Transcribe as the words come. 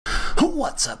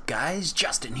What's up guys,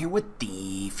 Justin here with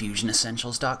the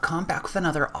FusionEssentials.com, back with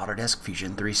another Autodesk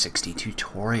Fusion 360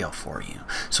 tutorial for you.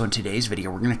 So in today's video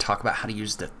we're going to talk about how to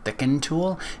use the Thicken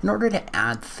tool in order to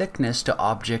add thickness to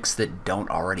objects that don't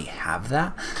already have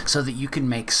that, so that you can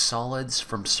make solids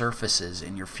from surfaces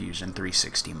in your Fusion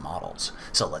 360 models.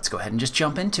 So let's go ahead and just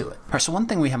jump into it. Alright, so one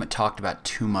thing we haven't talked about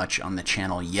too much on the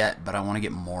channel yet, but I want to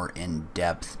get more in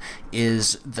depth,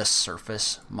 is the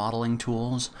surface modeling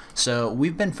tools. So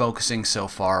we've been focusing so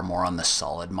far more on the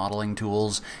solid modeling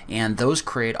tools, and those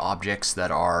create objects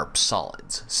that are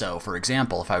solids. So for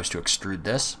example, if I was to extrude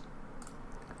this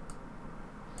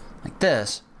like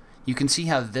this, you can see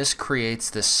how this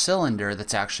creates this cylinder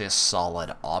that's actually a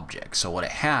solid object. So what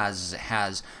it has is it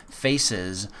has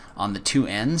faces on the two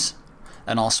ends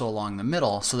and also along the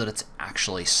middle, so that it's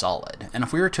actually solid. And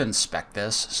if we were to inspect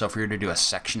this, so if we were to do a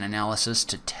section analysis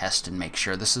to test and make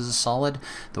sure this is a solid,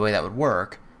 the way that would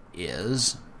work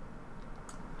is,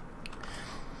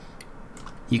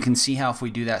 you can see how if we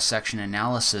do that section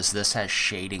analysis, this has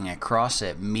shading across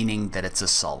it, meaning that it's a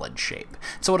solid shape.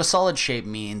 So what a solid shape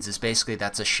means is basically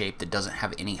that's a shape that doesn't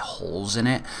have any holes in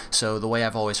it. So the way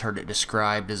I've always heard it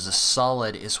described is a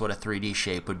solid is what a 3D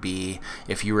shape would be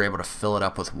if you were able to fill it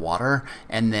up with water,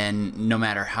 and then no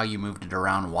matter how you moved it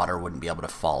around, water wouldn't be able to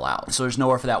fall out. So there's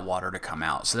nowhere for that water to come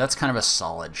out. So that's kind of a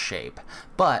solid shape.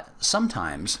 But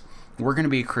sometimes we're going to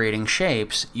be creating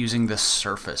shapes using the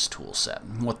surface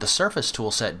toolset. What the surface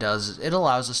toolset does is it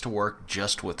allows us to work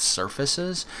just with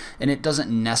surfaces, and it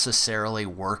doesn't necessarily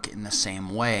work in the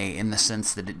same way, in the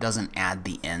sense that it doesn't add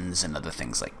the ends and other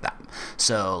things like that.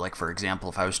 So like for example,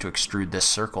 if I was to extrude this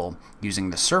circle using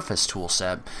the surface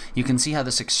toolset, you can see how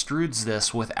this extrudes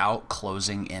this without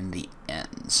closing in the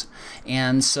ends.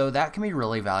 And so that can be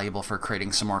really valuable for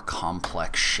creating some more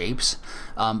complex shapes.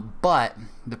 But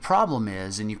the problem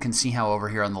is, and you can see how over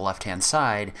here on the left hand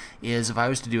side, is if I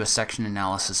was to do a section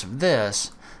analysis of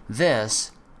this,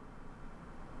 this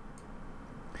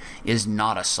is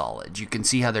not a solid. You can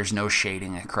see how there's no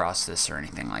shading across this or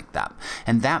anything like that.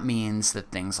 And that means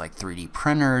that things like 3D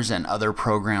printers and other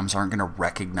programs aren't going to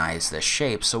recognize this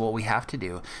shape. So what we have to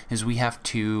do is we have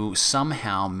to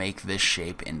somehow make this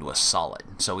shape into a solid.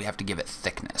 So we have to give it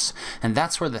thickness. And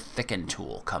that's where the Thicken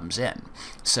tool comes in.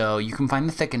 So you can find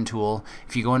the Thicken tool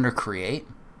if you go under Create,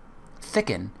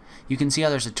 Thicken. You can see how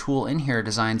there's a tool in here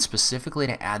designed specifically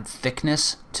to add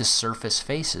thickness to surface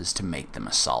faces to make them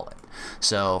a solid.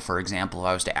 So for example, if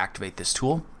I was to activate this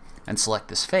tool and select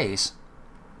this face,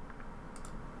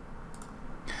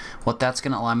 what that's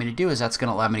going to allow me to do is that's going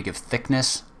to allow me to give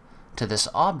thickness to this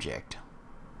object,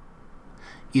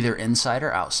 either inside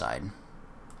or outside,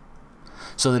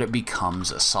 so that it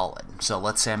becomes a solid. So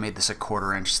let's say I made this a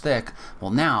 1/4 inch thick.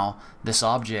 Well, now this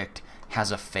object has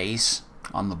a face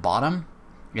on the bottom,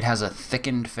 it has a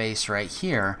thickened face right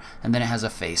here, and then it has a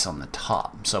face on the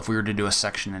top. So if we were to do a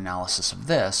section analysis of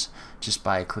this, just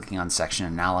by clicking on section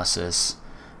analysis,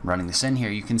 running this in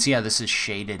here, you can see how this is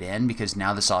shaded in because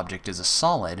now this object is a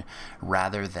solid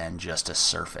rather than just a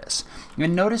surface.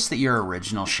 And notice that your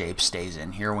original shape stays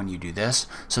in here when you do this.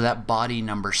 So that body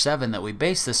number 7 that we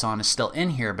base this on is still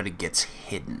in here, but it gets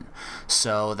hidden.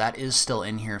 So that is still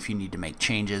in here if you need to make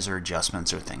changes or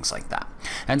adjustments or things like that.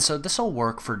 And so this will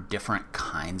work for different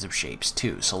kinds of shapes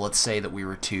too. So let's say that we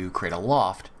were to create a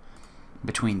loft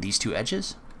between these two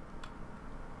edges,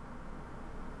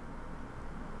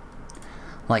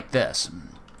 like this.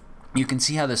 You can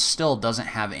see how this still doesn't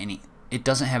have any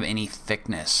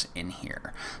thickness in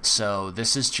here. So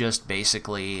this is just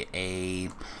basically a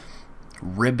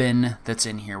ribbon that's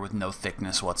in here with no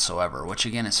thickness whatsoever, which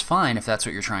again is fine if that's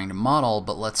what you're trying to model.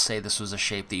 But let's say this was a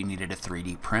shape that you needed a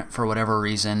 3D print for whatever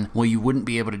reason. Well, you wouldn't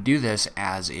be able to do this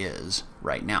as is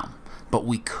right now, but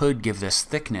we could give this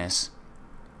thickness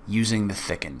using the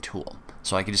Thicken tool.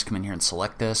 So I can just come in here and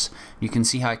select this. You can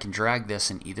see how I can drag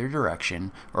this in either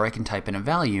direction, or I can type in a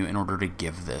value in order to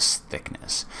give this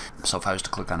thickness. So if I was to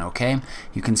click on OK,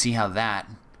 you can see how that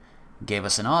gave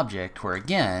us an object where,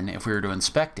 again, if we were to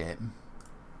inspect it,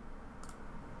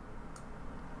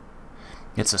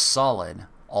 it's a solid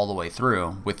all the way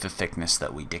through with the thickness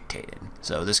that we dictated.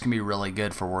 So this can be really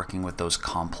good for working with those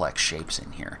complex shapes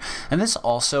in here. And this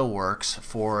also works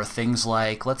for things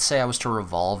like, let's say I was to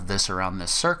revolve this around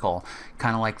this circle,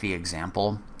 kind of like the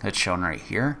example that's shown right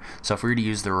here. So if we were to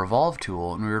use the Revolve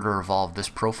tool and we were to revolve this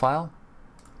profile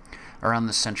around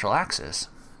the central axis,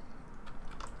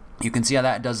 you can see how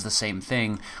that does the same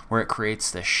thing where it creates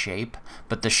this shape,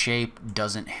 but the shape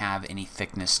doesn't have any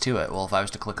thickness to it. Well, if I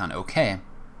was to click on OK,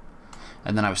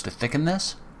 and then I was to thicken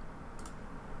this,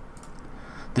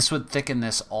 this would thicken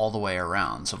this all the way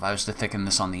around. So if I was to thicken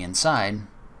this on the inside,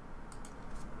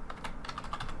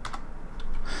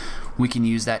 we can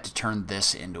use that to turn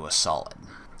this into a solid.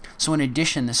 So in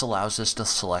addition, this allows us to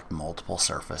select multiple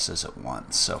surfaces at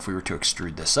once. So if we were to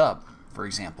extrude this up, for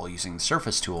example, using the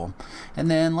surface tool, and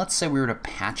then let's say we were to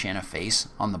patch in a face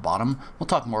on the bottom. We'll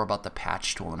talk more about the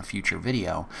patch tool in a future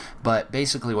video, but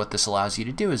basically what this allows you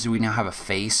to do is we now have a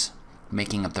face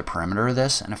making up the perimeter of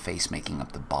this and a face making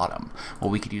up the bottom. Well,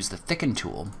 we could use the thicken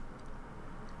tool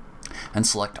and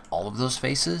select all of those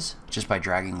faces just by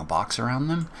dragging a box around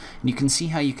them. And you can see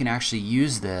how you can actually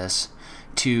use this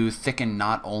to thicken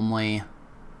not only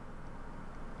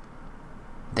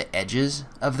the edges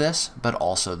of this, but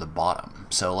also the bottom.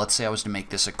 So let's say I was to make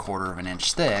this 1/4 of an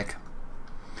inch thick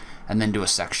and then do a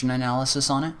section analysis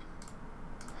on it.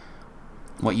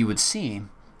 What you would see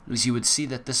is you would see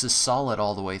that this is solid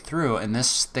all the way through, and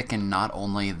this thickened not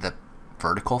only the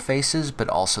vertical faces but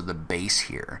also the base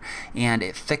here, and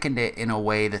it thickened it in a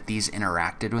way that these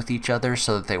interacted with each other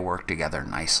so that they work together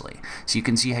nicely. So you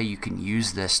can see how you can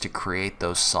use this to create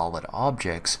those solid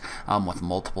objects with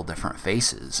multiple different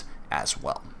faces as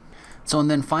well. So, and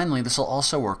then finally, this will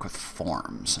also work with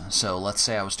forms. So let's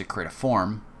say I was to create a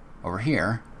form over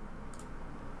here.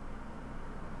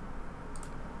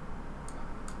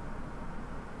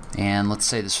 And let's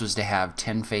say this was to have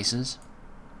 10 faces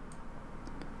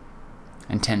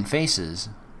and 10 faces.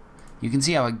 You can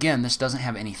see how, again, this doesn't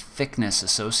have any thickness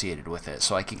associated with it.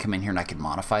 So I could come in here and I could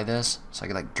modify this. So I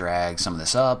could like drag some of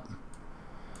this up,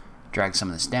 drag some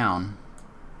of this down,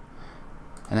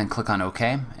 and then click on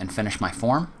OK and finish my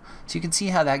form. So you can see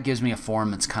how that gives me a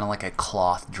form that's kind of like a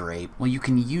cloth drape. Well, you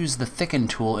can use the thicken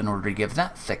tool in order to give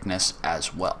that thickness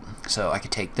as well. So I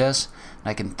could take this and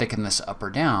I can thicken this up or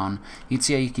down. You can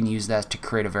see how you can use that to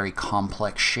create a very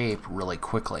complex shape really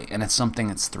quickly. And it's something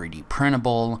that's 3D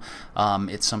printable.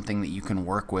 It's something that you can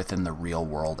work with in the real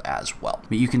world as well.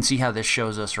 But you can see how this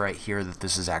shows us right here that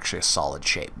this is actually a solid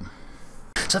shape.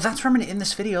 So that's where I'm going to end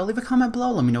this video. Leave a comment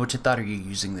below. Let me know what you thought. Are you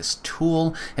using this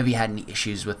tool? Have you had any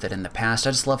issues with it in the past?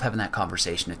 I just love having that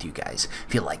conversation with you guys.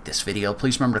 If you like this video,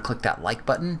 please remember to click that like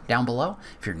button down below.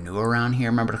 If you're new around here,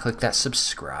 remember to click that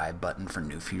subscribe button for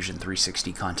new Fusion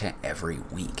 360 content every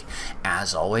week.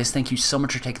 As always, thank you so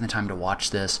much for taking the time to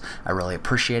watch this. I really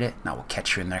appreciate it, and I will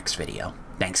catch you in the next video.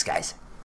 Thanks, guys.